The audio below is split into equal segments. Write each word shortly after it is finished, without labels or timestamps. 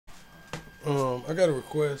I got a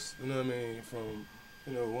request, you know what I mean, from,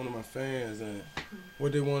 one of my fans, and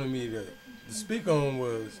what they wanted me to speak on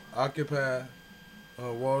was Occupy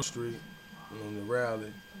Wall Street, the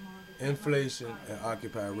rally, inflation, and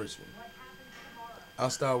Occupy Richmond. I'll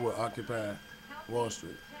start with Occupy Wall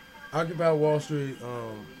Street. Occupy Wall Street,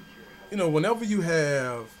 whenever you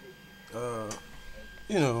have, uh,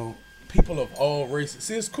 you know, people of all races.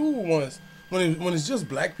 See, it's cool when it's just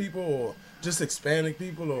black people or just Hispanic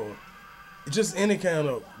people or just any kind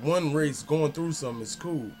of one race going through something is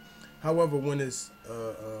cool. However, when it's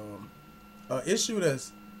an issue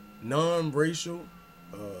that's non-racial,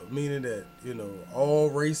 meaning that all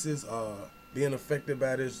races are being affected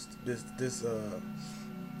by um,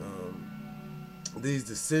 these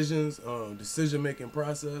decisions, decision making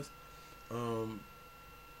process. Um,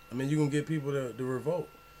 I mean, you're gonna get people to revolt.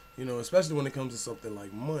 Especially when it comes to something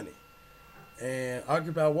like money. And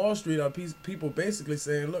Occupy Wall Street are people basically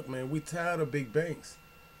saying, look, man, we tired of big banks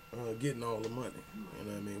getting all the money. You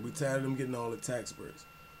know what I mean? We tired of them getting all the tax breaks.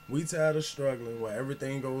 We tired of struggling where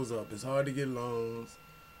everything goes up. It's hard to get loans.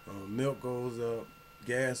 Milk goes up.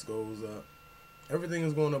 Gas goes up. Everything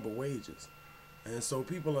is going up with wages. And so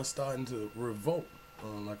people are starting to revolt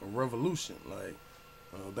like a revolution, like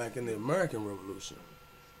back in the American Revolution.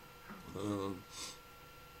 Um,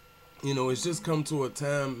 it's just come to a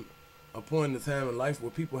point in time in life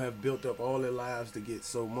where people have built up all their lives to get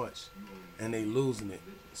so much, and they losing it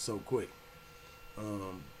so quick.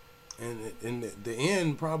 Um, and the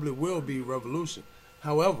end probably will be revolution.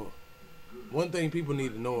 However, one thing people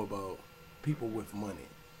need to know about people with money,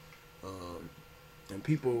 and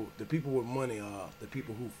the people with money are the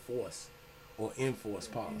people who force or enforce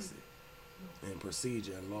policy and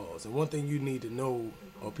procedure and laws. And one thing you need to know,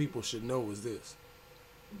 or people should know, is this.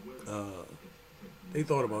 Uh, they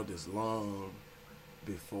thought about this long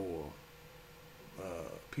before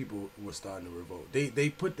people were starting to revolt. They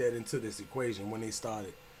put that into this equation when they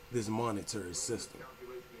started this monetary system.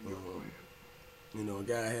 A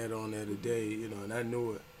guy had on there today, and I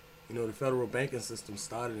knew it. The federal banking system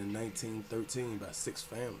started in 1913 by 6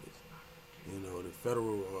 families. The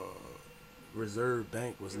Federal Reserve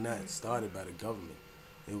Bank was not started by the government.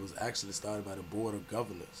 It was actually started by the Board of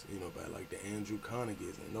Governors, by like the Andrew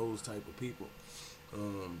Carnegies and those type of people.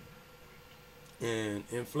 And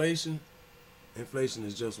inflation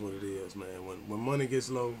is just what it is, man. When money gets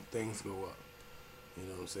low, things go up. You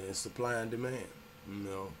know what I'm saying? Supply and demand.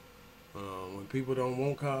 When people don't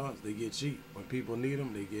want cars, they get cheap. When people need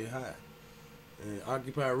them, they get high. And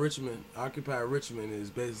Occupy Richmond is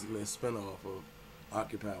basically a spinoff of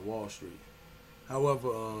Occupy Wall Street. However,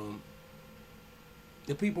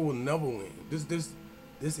 the people will never win.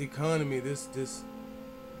 This economy, this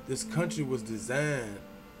country was designed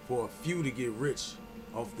for a few to get rich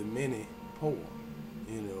off the many poor.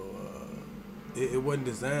 It wasn't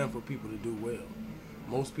designed for people to do well.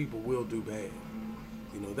 Most people will do bad.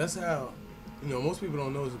 That's how. Most people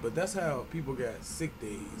don't know this, but that's how people got sick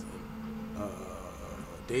days and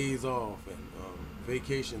days off and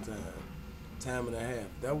vacation time and a half.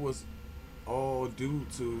 That was all due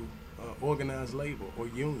to organized labor or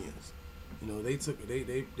unions.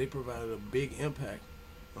 They provided a big impact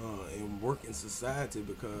in working society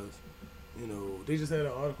because they just had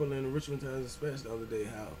an article in the Richmond Times Dispatch the other day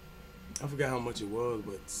how I forgot how much it was,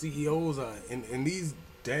 but CEOs are in these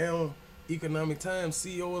down economic times.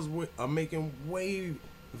 CEOs are making way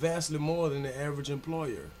vastly more than the average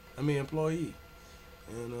employee, and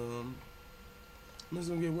it's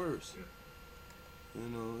gonna get worse.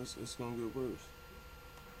 It's gonna get worse.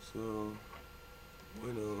 So,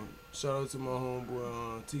 shout out to my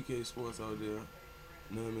homeboy TK Sports out there.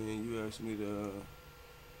 You asked me to,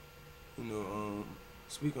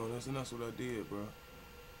 speak on this, and that's what I did, bro.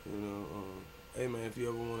 Hey man, if you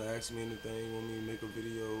ever want to ask me anything, want me to make a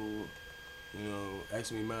video,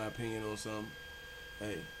 ask me my opinion on something,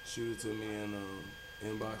 hey, shoot it to me and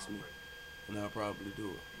inbox me, and I'll probably do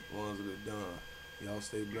it. Ones that are done, y'all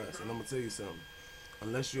stay blessed. And I'm gonna tell you something.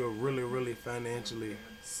 Unless you're really, really financially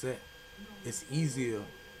set, it's easier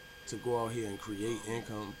to go out here and create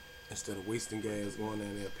income instead of wasting gas going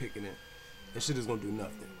down there picking it. That shit is gonna do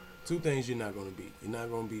nothing. Two things you're not gonna beat. You're not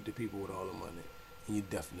gonna beat the people with all the money, and you're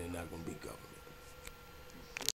definitely not gonna beat government.